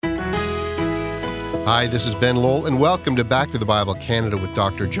Hi, this is Ben Lowell, and welcome to Back to the Bible Canada with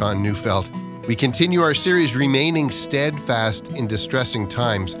Dr. John Neufeld. We continue our series, Remaining Steadfast in Distressing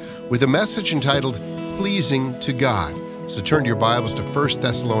Times, with a message entitled, Pleasing to God. So turn to your Bibles to 1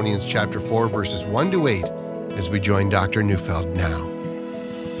 Thessalonians chapter 4, verses 1 to 8, as we join Dr. Neufeld now.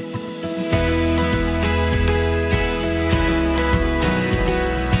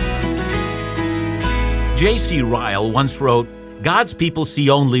 J.C. Ryle once wrote, God's people see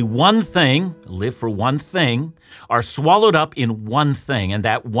only one thing, live for one thing, are swallowed up in one thing, and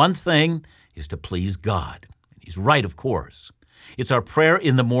that one thing is to please God. He's right, of course. It's our prayer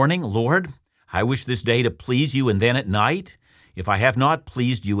in the morning, Lord, I wish this day to please you, and then at night, if I have not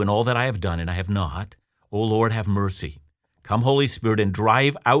pleased you in all that I have done, and I have not, O Lord, have mercy. Come, Holy Spirit, and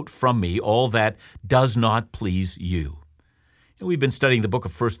drive out from me all that does not please you. We've been studying the book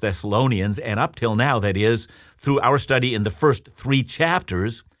of 1 Thessalonians, and up till now, that is, through our study in the first 3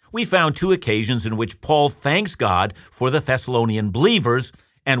 chapters, we found 2 occasions in which Paul thanks God for the Thessalonian believers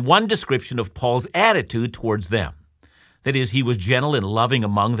and one description of Paul's attitude towards them. That is, he was gentle and loving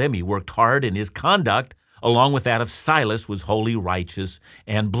among them. He worked hard, and his conduct, along with that of Silas, was holy, righteous,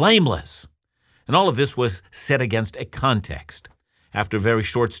 and blameless. And all of this was set against a context. After a very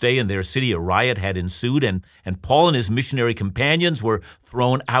short stay in their city, a riot had ensued, and Paul and his missionary companions were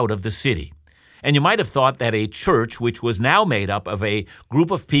thrown out of the city. And you might have thought that a church, which was now made up of a group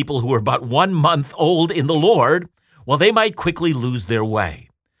of people who were but 1 month old in the Lord, well, they might quickly lose their way.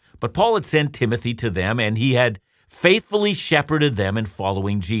 But Paul had sent Timothy to them, and he had faithfully shepherded them in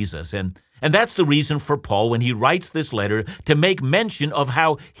following Jesus. And that's the reason for Paul, when he writes this letter, to make mention of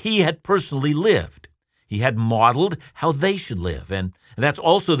how he had personally lived. He had modeled how they should live, and that's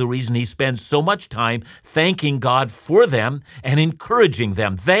also the reason he spends so much time thanking God for them and encouraging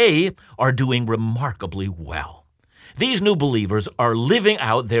them. They are doing remarkably well. These new believers are living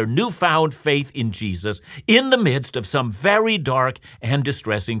out their newfound faith in Jesus in the midst of some very dark and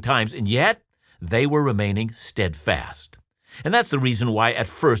distressing times, and yet they were remaining steadfast. And that's the reason why at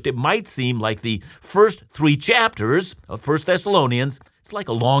first it might seem like the first 3 chapters of 1 Thessalonians, it's like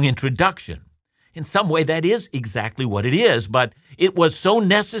a long introduction. In some way, that is exactly what it is, but it was so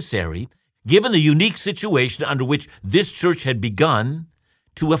necessary, given the unique situation under which this church had begun,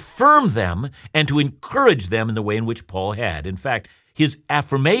 to affirm them and to encourage them in the way in which Paul had. In fact, his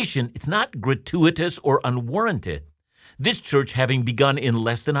affirmation, it's not gratuitous or unwarranted. This church, having begun in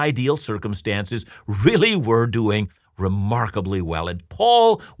less than ideal circumstances, really were doing remarkably well, and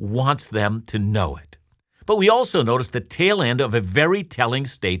Paul wants them to know it. But we also notice the tail end of a very telling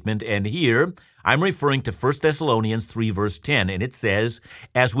statement, and here I'm referring to 1 Thessalonians 3, verse 10, and it says,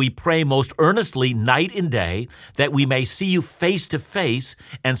 As we pray most earnestly night and day, that we may see you face to face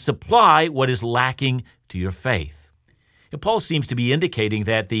and supply what is lacking to your faith. And Paul seems to be indicating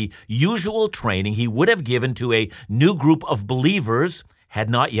that the usual training he would have given to a new group of believers had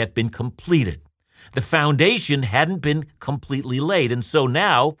not yet been completed. The foundation hadn't been completely laid, and so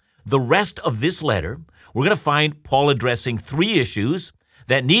now, the rest of this letter, we're going to find Paul addressing 3 issues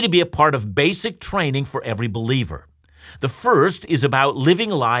that need to be a part of basic training for every believer. The first is about living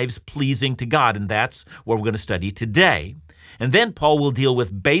lives pleasing to God, and that's what we're going to study today. And then Paul will deal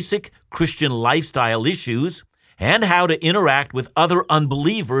with basic Christian lifestyle issues and how to interact with other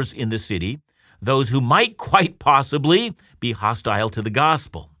unbelievers in the city, those who might quite possibly be hostile to the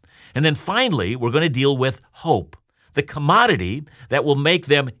gospel. And then finally, we're going to deal with hope, the commodity that will make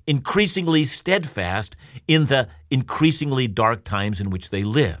them increasingly steadfast in the increasingly dark times in which they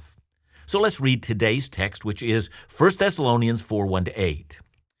live. So let's read today's text, which is 1 Thessalonians 4, 1-8.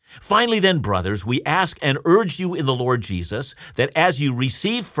 Finally then, brothers, we ask and urge you in the Lord Jesus that as you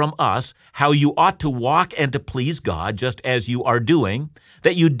receive from us how you ought to walk and to please God, just as you are doing,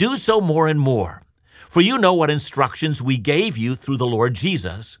 that you do so more and more. For you know what instructions we gave you through the Lord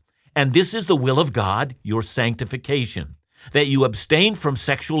Jesus, and this is the will of God, your sanctification, that you abstain from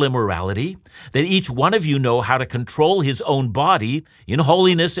sexual immorality, that each one of you know how to control his own body in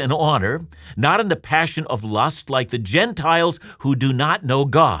holiness and honor, not in the passion of lust like the Gentiles who do not know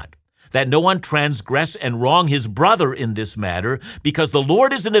God, that no one transgress and wrong his brother in this matter, because the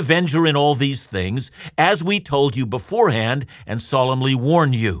Lord is an avenger in all these things, as we told you beforehand and solemnly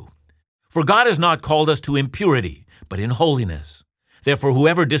warn you. For God has not called us to impurity, but in holiness. Therefore,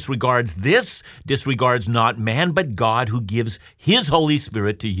 whoever disregards this disregards not man, but God who gives his Holy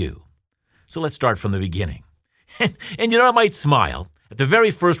Spirit to you. So let's start from the beginning. And I might smile at the very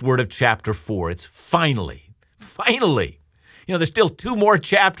first word of chapter 4. It's finally. Finally. There's still 2 more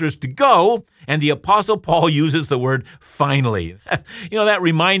chapters to go, and the Apostle Paul uses the word finally. That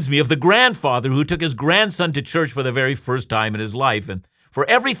reminds me of the grandfather who took his grandson to church for the very first time in his life. And For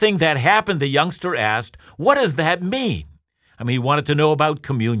everything that happened, the youngster asked, "What does that mean?" He wanted to know about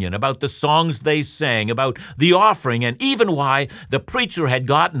communion, about the songs they sang, about the offering, and even why the preacher had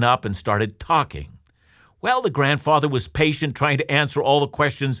gotten up and started talking. Well, the grandfather was patient, trying to answer all the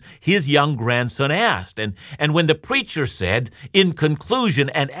questions his young grandson asked. And when the preacher said, "In conclusion,"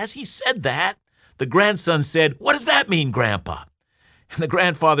 and as he said that, the grandson said, "What does that mean, Grandpa?" And the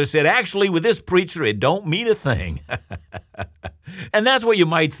grandfather said, "Actually, with this preacher, it don't mean a thing." And that's what you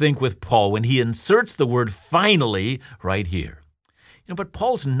might think with Paul when he inserts the word "finally" right here. But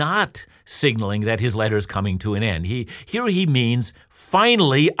Paul's not signaling that his letter is coming to an end. Here he means,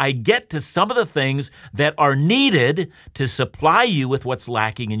 finally, I get to some of the things that are needed to supply you with what's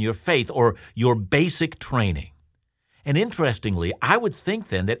lacking in your faith or your basic training. And interestingly, I would think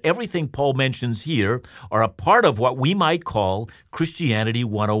then that everything Paul mentions here are a part of what we might call Christianity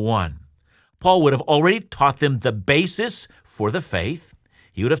 101. Paul would have already taught them the basis for the faith.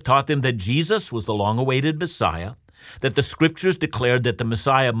 He would have taught them that Jesus was the long-awaited Messiah, that the Scriptures declared that the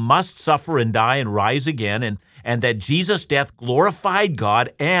Messiah must suffer and die and rise again, and that Jesus' death glorified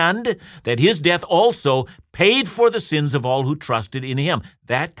God, and that his death also paid for the sins of all who trusted in him.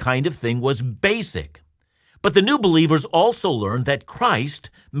 That kind of thing was basic. But the new believers also learned that Christ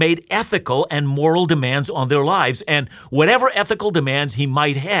made ethical and moral demands on their lives, and whatever ethical demands he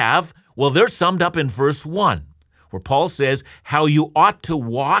might have, well, they're summed up in verse 1, where Paul says how you ought to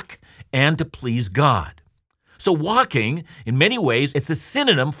walk and to please God. So walking, in many ways, it's a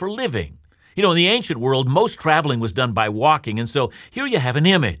synonym for living. In the ancient world, most traveling was done by walking, and so here you have an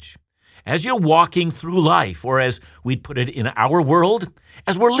image. As you're walking through life, or as we'd put it in our world,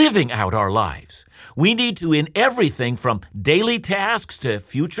 as we're living out our lives, we need to, in everything from daily tasks to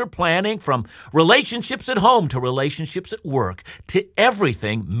future planning, from relationships at home to relationships at work, to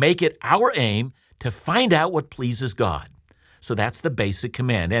everything, make it our aim to find out what pleases God. So that's the basic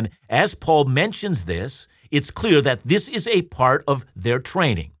command. And as Paul mentions this, it's clear that this is a part of their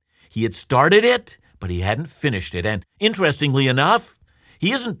training. He had started it, but he hadn't finished it. And interestingly enough,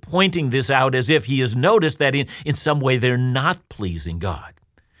 he isn't pointing this out as if he has noticed that in some way they're not pleasing God.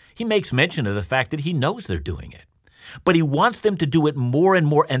 He makes mention of the fact that he knows they're doing it. But he wants them to do it more and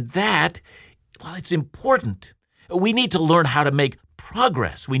more, and that, well, it's important. We need to learn how to make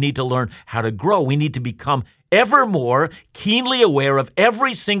progress. We need to learn how to grow. We need to become ever more keenly aware of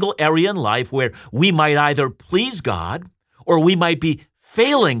every single area in life where we might either please God or we might be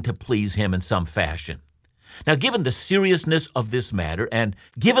failing to please him in some fashion. Now, given the seriousness of this matter, and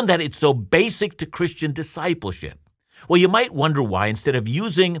given that it's so basic to Christian discipleship, well, you might wonder why, instead of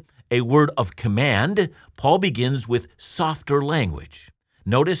using a word of command, Paul begins with softer language.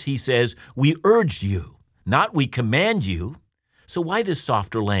 Notice he says, "We urge you," not "we command you." So why this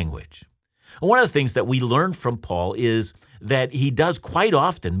softer language? One of the things that we learn from Paul is that he does quite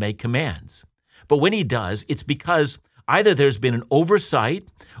often make commands. But when he does, it's because either there's been an oversight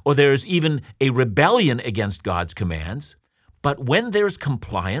or there's even a rebellion against God's commands. But when there's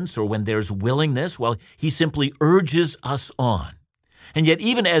compliance or when there's willingness, well, he simply urges us on. And yet,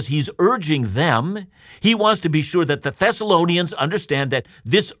 even as he's urging them, he wants to be sure that the Thessalonians understand that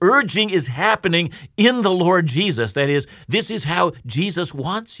this urging is happening in the Lord Jesus. That is, this is how Jesus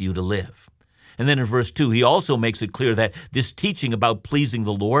wants you to live. And then in verse 2, he also makes it clear that this teaching about pleasing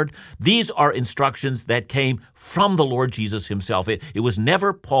the Lord, these are instructions that came from the Lord Jesus himself. It was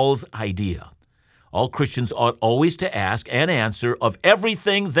never Paul's idea. All Christians ought always to ask and answer of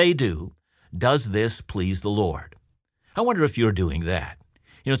everything they do, does this please the Lord? I wonder if you're doing that.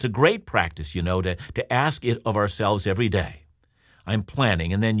 It's a great practice, to ask it of ourselves every day. I'm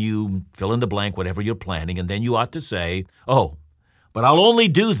planning, and then you fill in the blank, whatever you're planning, and then you ought to say, "Oh, but I'll only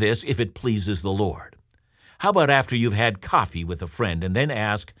do this if it pleases the Lord." How about after you've had coffee with a friend and then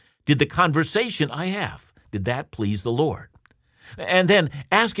ask, "Did the conversation I have, did that please the Lord?" And then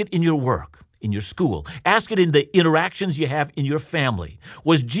ask it in your work, in your school. Ask it in the interactions you have in your family.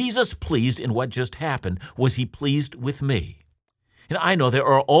 Was Jesus pleased in what just happened? Was he pleased with me? And I know there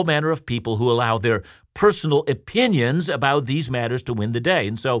are all manner of people who allow their personal opinions about these matters to win the day.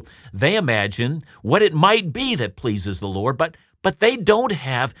 And so they imagine what it might be that pleases the Lord, but they don't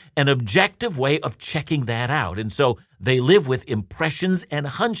have an objective way of checking that out. And so they live with impressions and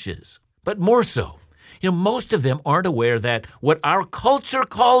hunches. But more so, most of them aren't aware that what our culture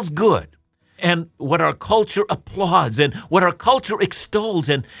calls good, and what our culture applauds, and what our culture extols,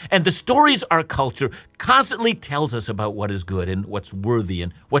 and the stories our culture constantly tells us about what is good and what's worthy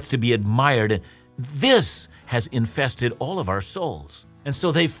and what's to be admired, and this has infested all of our souls. And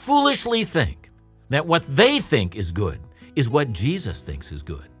so they foolishly think that what they think is good is what Jesus thinks is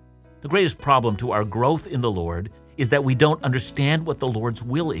good. The greatest problem to our growth in the Lord is that we don't understand what the Lord's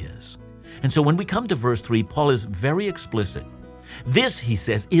will is. And so when we come to verse 3, Paul is very explicit. This, he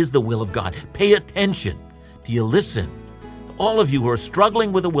says, is the will of God. Pay attention. Do you listen? All of you who are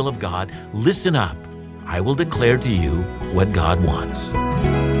struggling with the will of God, listen up. I will declare to you what God wants.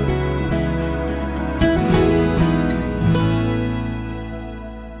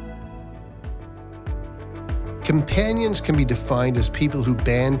 Companions can be defined as people who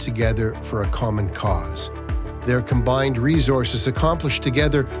band together for a common cause. Their combined resources accomplish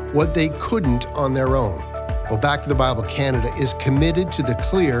together what they couldn't on their own. Well, Back to the Bible Canada is committed to the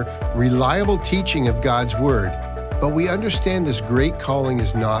clear, reliable teaching of God's Word, but we understand this great calling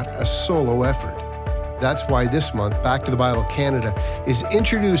is not a solo effort. That's why this month, Back to the Bible Canada is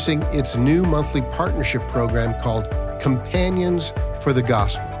introducing its new monthly partnership program called Companions for the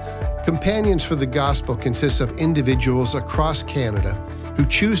Gospel. Companions for the Gospel consists of individuals across Canada who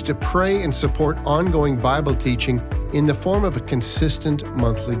choose to pray and support ongoing Bible teaching in the form of a consistent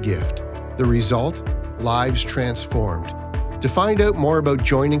monthly gift. The result? Lives transformed. To find out more about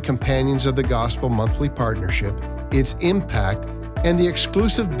joining Companions of the Gospel monthly partnership, its impact, and the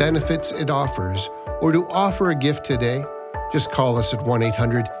exclusive benefits it offers, or to offer a gift today, just call us at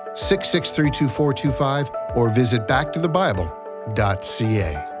 1-800-663-2425 or visit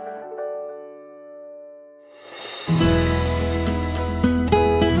backtothebible.ca.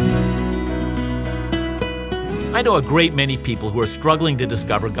 I know a great many people who are struggling to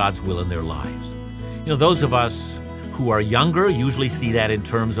discover God's will in their lives. Those of us who are younger usually see that in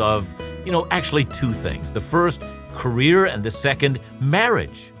terms of, actually two things. The first, career, and the second,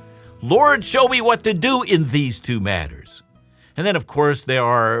 marriage. Lord, show me what to do in these two matters. And then, of course, there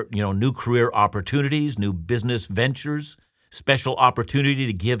are, new career opportunities, new business ventures, special opportunity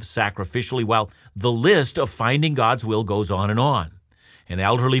to give sacrificially. Well, the list of finding God's will goes on and on. An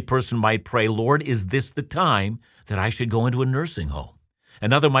elderly person might pray, Lord, is this the time that I should go into a nursing home?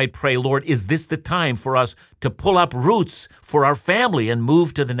 Another might pray, Lord, is this the time for us to pull up roots for our family and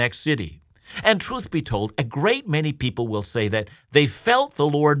move to the next city? And truth be told, a great many people will say that they felt the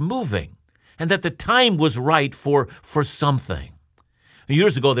Lord moving and that the time was right for something.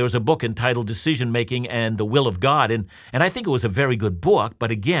 Years ago, there was a book entitled Decision Making and the Will of God, and I think it was a very good book,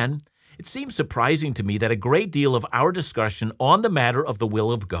 but again, it seems surprising to me that a great deal of our discussion on the matter of the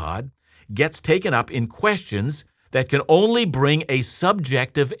will of God gets taken up in questions that can only bring a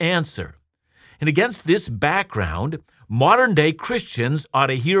subjective answer. And against this background, modern-day Christians ought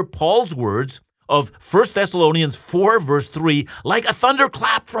to hear Paul's words of 1 Thessalonians 4, verse 3, like a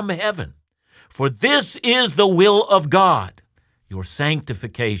thunderclap from heaven. For this is the will of God, your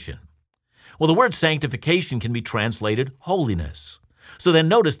sanctification. Well, the word sanctification can be translated holiness. So then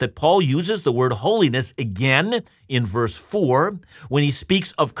notice that Paul uses the word holiness again in verse 4 when he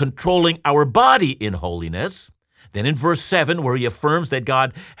speaks of controlling our body in holiness. Then in verse 7, where he affirms that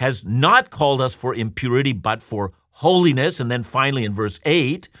God has not called us for impurity, but for holiness. And then finally in verse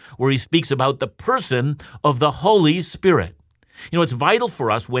 8, where he speaks about the person of the Holy Spirit. It's vital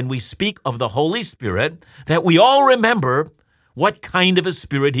for us when we speak of the Holy Spirit that we all remember what kind of a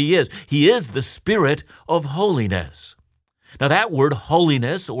spirit he is. He is the Spirit of holiness. Now that word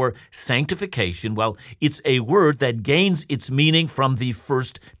holiness or sanctification, well, it's a word that gains its meaning from the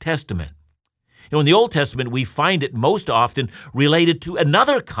First Testament. In the Old Testament, we find it most often related to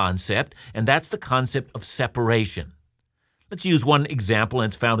another concept, and that's the concept of separation. Let's use one example,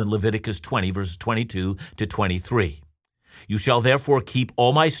 and it's found in Leviticus 20, verses 22 to 23. You shall therefore keep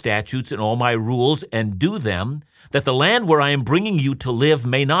all my statutes and all my rules and do them, that the land where I am bringing you to live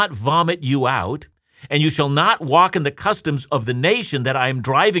may not vomit you out, and you shall not walk in the customs of the nation that I am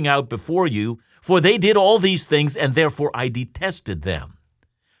driving out before you, for they did all these things, and therefore I detested them.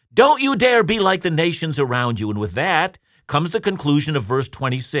 Don't you dare be like the nations around you. And with that comes the conclusion of verse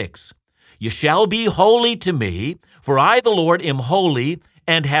 26. You shall be holy to me, for I, the Lord, am holy,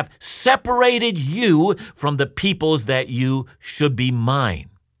 and have separated you from the peoples that you should be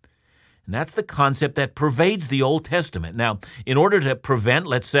mine. And that's the concept that pervades the Old Testament. Now, in order to prevent,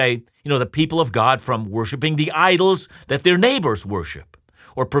 let's say, the people of God from worshiping the idols that their neighbors worship,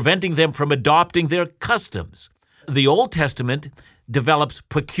 or preventing them from adopting their customs, the Old Testament develops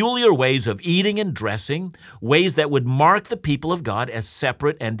peculiar ways of eating and dressing, ways that would mark the people of God as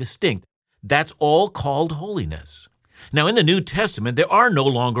separate and distinct. That's all called holiness. Now, in the New Testament, there are no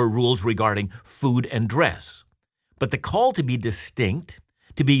longer rules regarding food and dress, but the call to be distinct,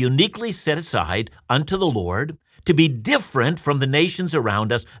 to be uniquely set aside unto the Lord, to be different from the nations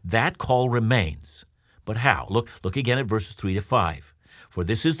around us, that call remains. But how? Look again at verses 3 to 5. For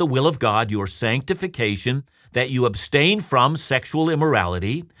this is the will of God, your sanctification, that you abstain from sexual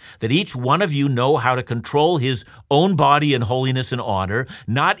immorality, that each one of you know how to control his own body in holiness and honor,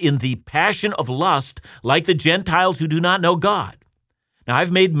 not in the passion of lust like the Gentiles who do not know God. Now,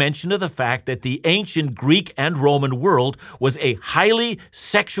 I've made mention of the fact that the ancient Greek and Roman world was a highly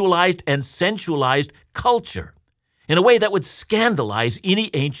sexualized and sensualized culture in a way that would scandalize any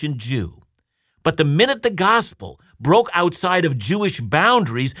ancient Jew. But the minute the gospel broke outside of Jewish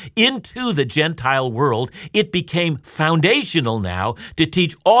boundaries into the Gentile world, it became foundational now to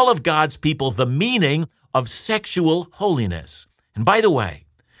teach all of God's people the meaning of sexual holiness. And by the way,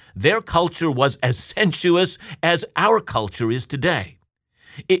 their culture was as sensuous as our culture is today.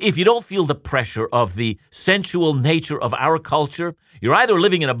 If you don't feel the pressure of the sensual nature of our culture, you're either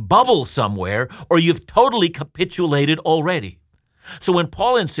living in a bubble somewhere or you've totally capitulated already. So when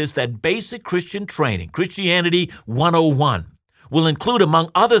Paul insists that basic Christian training, Christianity 101, will include,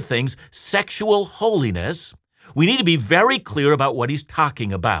 among other things, sexual holiness, we need to be very clear about what he's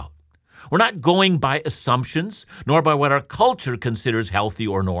talking about. We're not going by assumptions, nor by what our culture considers healthy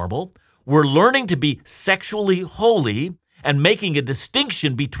or normal. We're learning to be sexually holy and making a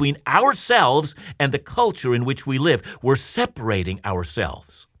distinction between ourselves and the culture in which we live. We're separating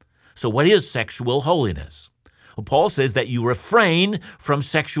ourselves. So what is sexual holiness? Well, Paul says that you refrain from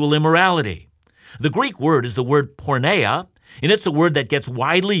sexual immorality. The Greek word is the word porneia, and it's a word that gets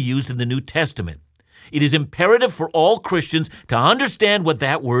widely used in the New Testament. It is imperative for all Christians to understand what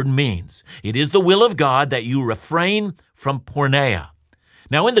that word means. It is the will of God that you refrain from porneia.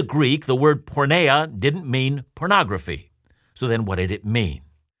 Now, in the Greek, the word porneia didn't mean pornography. So then what did it mean?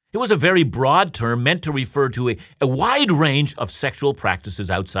 It was a very broad term meant to refer to a wide range of sexual practices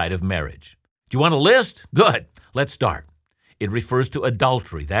outside of marriage. Do you want a list? Good. Let's start. It refers to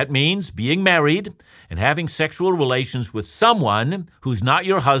adultery. That means being married and having sexual relations with someone who's not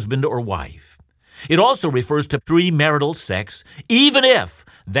your husband or wife. It also refers to premarital sex, even if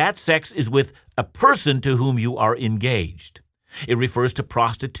that sex is with a person to whom you are engaged. It refers to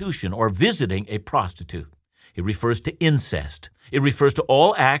prostitution or visiting a prostitute. It refers to incest. It refers to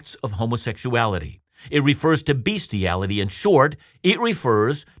all acts of homosexuality. It refers to bestiality. In short, it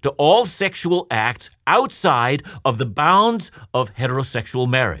refers to all sexual acts outside of the bounds of heterosexual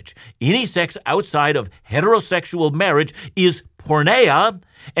marriage. Any sex outside of heterosexual marriage is porneia,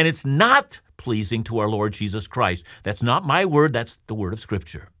 and it's not pleasing to our Lord Jesus Christ. That's not my word, that's the word of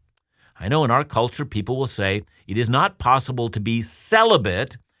Scripture. I know in our culture people will say it is not possible to be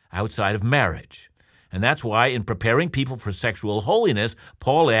celibate outside of marriage. And that's why in preparing people for sexual holiness,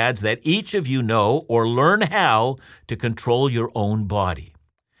 Paul adds that each of you know or learn how to control your own body.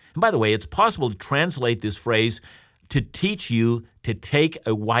 And by the way, it's possible to translate this phrase to teach you to take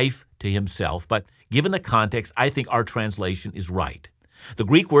a wife to himself, but given the context, I think our translation is right. The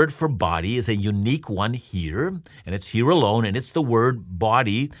Greek word for body is a unique one here, and it's here alone, and it's the word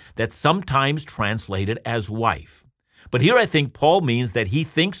body that's sometimes translated as wife. But here I think Paul means that he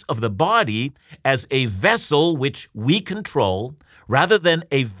thinks of the body as a vessel which we control rather than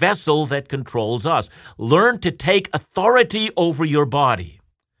a vessel that controls us. Learn to take authority over your body.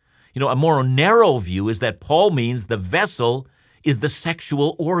 A more narrow view is that Paul means the vessel is the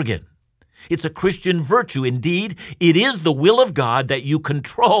sexual organ. It's a Christian virtue. Indeed, it is the will of God that you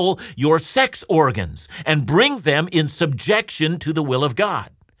control your sex organs and bring them in subjection to the will of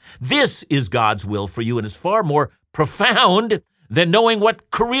God. This is God's will for you and is far more profound than knowing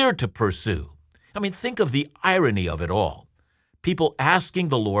what career to pursue. Think of the irony of it all. People asking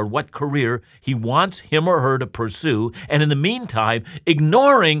the Lord what career he wants him or her to pursue, and in the meantime,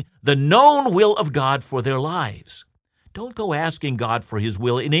 ignoring the known will of God for their lives. Don't go asking God for his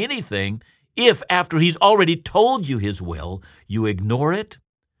will in anything if, after he's already told you his will, you ignore it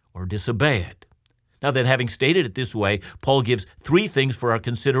or disobey it. Now then, having stated it this way, Paul gives three things for our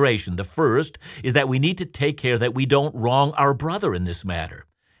consideration. The first is that we need to take care that we don't wrong our brother in this matter.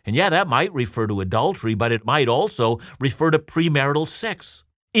 And that might refer to adultery, but it might also refer to premarital sex.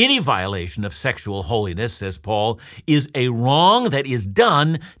 Any violation of sexual holiness, says Paul, is a wrong that is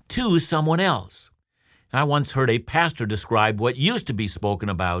done to someone else. I once heard a pastor describe what used to be spoken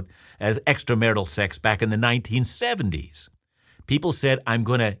about as extramarital sex back in the 1970s. People said, I'm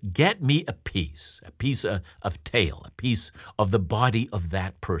going to get me a piece of tail, a piece of the body of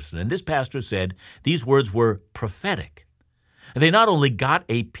that person. And this pastor said these words were prophetic. They not only got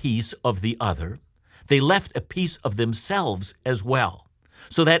a piece of the other, they left a piece of themselves as well.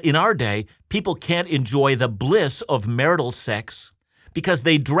 So that in our day, people can't enjoy the bliss of marital sex because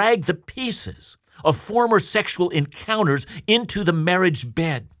they drag the pieces of former sexual encounters into the marriage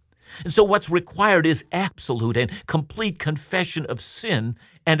bed. And so what's required is absolute and complete confession of sin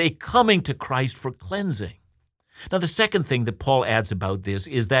and a coming to Christ for cleansing. Now, the second thing that Paul adds about this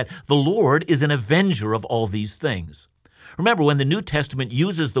is that the Lord is an avenger of all these things. Remember, when the New Testament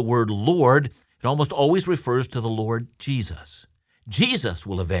uses the word Lord, it almost always refers to the Lord Jesus. Jesus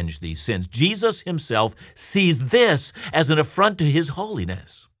will avenge these sins. Jesus himself sees this as an affront to his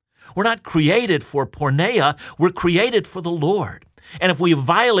holiness. We're not created for porneia, we're created for the Lord. And if we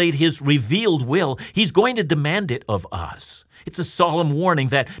violate his revealed will, he's going to demand it of us. It's a solemn warning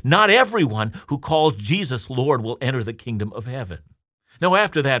that not everyone who calls Jesus Lord will enter the kingdom of heaven. Now,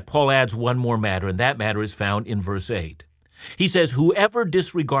 after that, Paul adds one more matter, and that matter is found in verse 8. He says, whoever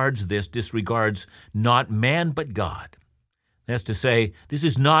disregards this disregards not man but God. That's to say, this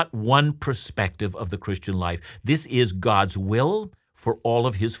is not one perspective of the Christian life. This is God's will for all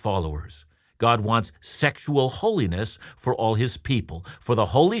of his followers. God wants sexual holiness for all his people, for the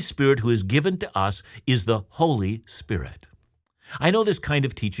Holy Spirit who is given to us is the Holy Spirit. I know this kind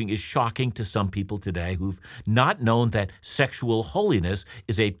of teaching is shocking to some people today who've not known that sexual holiness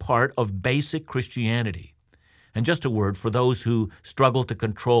is a part of basic Christianity. And just a word for those who struggle to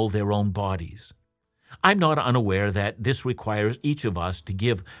control their own bodies. I'm not unaware that this requires each of us to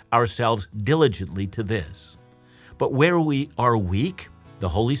give ourselves diligently to this. But where we are weak, the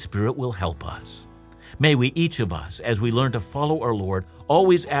Holy Spirit will help us. May we, each of us, as we learn to follow our Lord,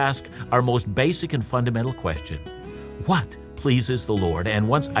 always ask our most basic and fundamental question: what pleases the Lord? And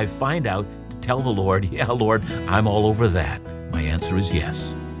once I find out, to tell the Lord, yeah, Lord, I'm all over that. My answer is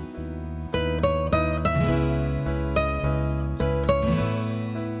yes.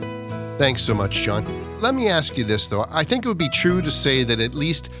 Thanks so much, John. Let me ask you this, though. I think it would be true to say that at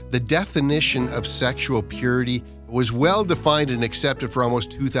least the definition of sexual purity was well defined and accepted for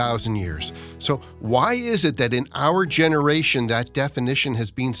almost 2,000 years. So why is it that in our generation that definition has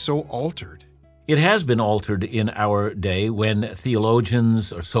been so altered? It has been altered in our day when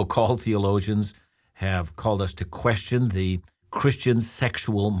theologians, or so-called theologians, have called us to question the Christian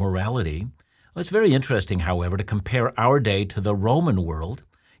sexual morality. Well, it's very interesting, however, to compare our day to the Roman world.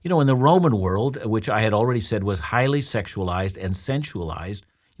 You know, in the Roman world, which I had already said was highly sexualized and sensualized,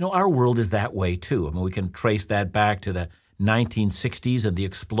 you know, our world is that way too. I mean, we can trace that back to the 1960s and the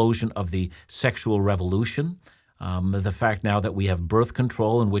explosion of the sexual revolution. The fact now that we have birth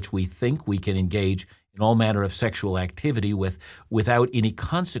control in which we think we can engage in all manner of sexual activity without any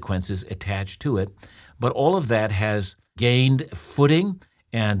consequences attached to it. But all of that has gained footing,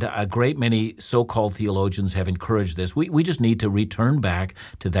 and a great many so-called theologians have encouraged this. We just need to return back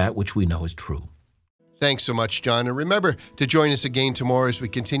to that which we know is true. Thanks so much, John. And remember to join us again tomorrow as we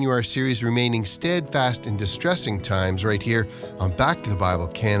continue our series, Remaining Steadfast in Distressing Times, right here on Back to the Bible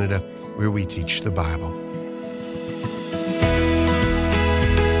Canada, where we teach the Bible.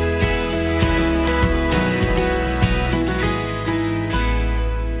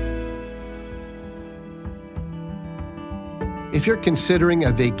 If you're considering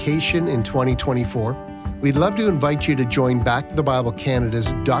a vacation in 2024, we'd love to invite you to join Back to the Bible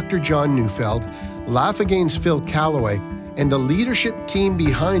Canada's Dr. John Neufeld, Laugh Again's Phil Callaway, and the leadership team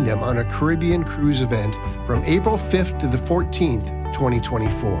behind them on a Caribbean cruise event from April 5th to the 14th,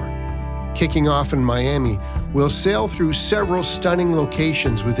 2024. Kicking off in Miami, we'll sail through several stunning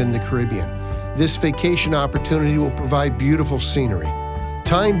locations within the Caribbean. This vacation opportunity will provide beautiful scenery,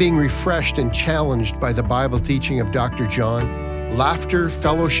 time being refreshed and challenged by the Bible teaching of Dr. John, laughter,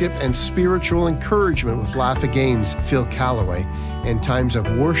 fellowship, and spiritual encouragement with Laugh Again's Phil Callaway, and times of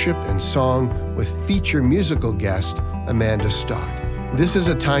worship and song with feature musical guest Amanda Stott. This is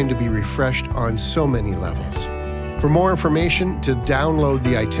a time to be refreshed on so many levels. For more information, to download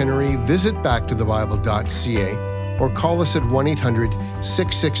the itinerary, visit backtothebible.ca or call us at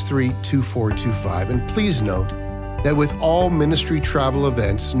 1-800-663-2425. And please note that with all ministry travel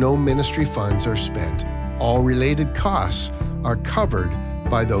events, no ministry funds are spent. All related costs are covered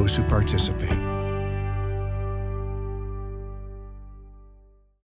by those who participate.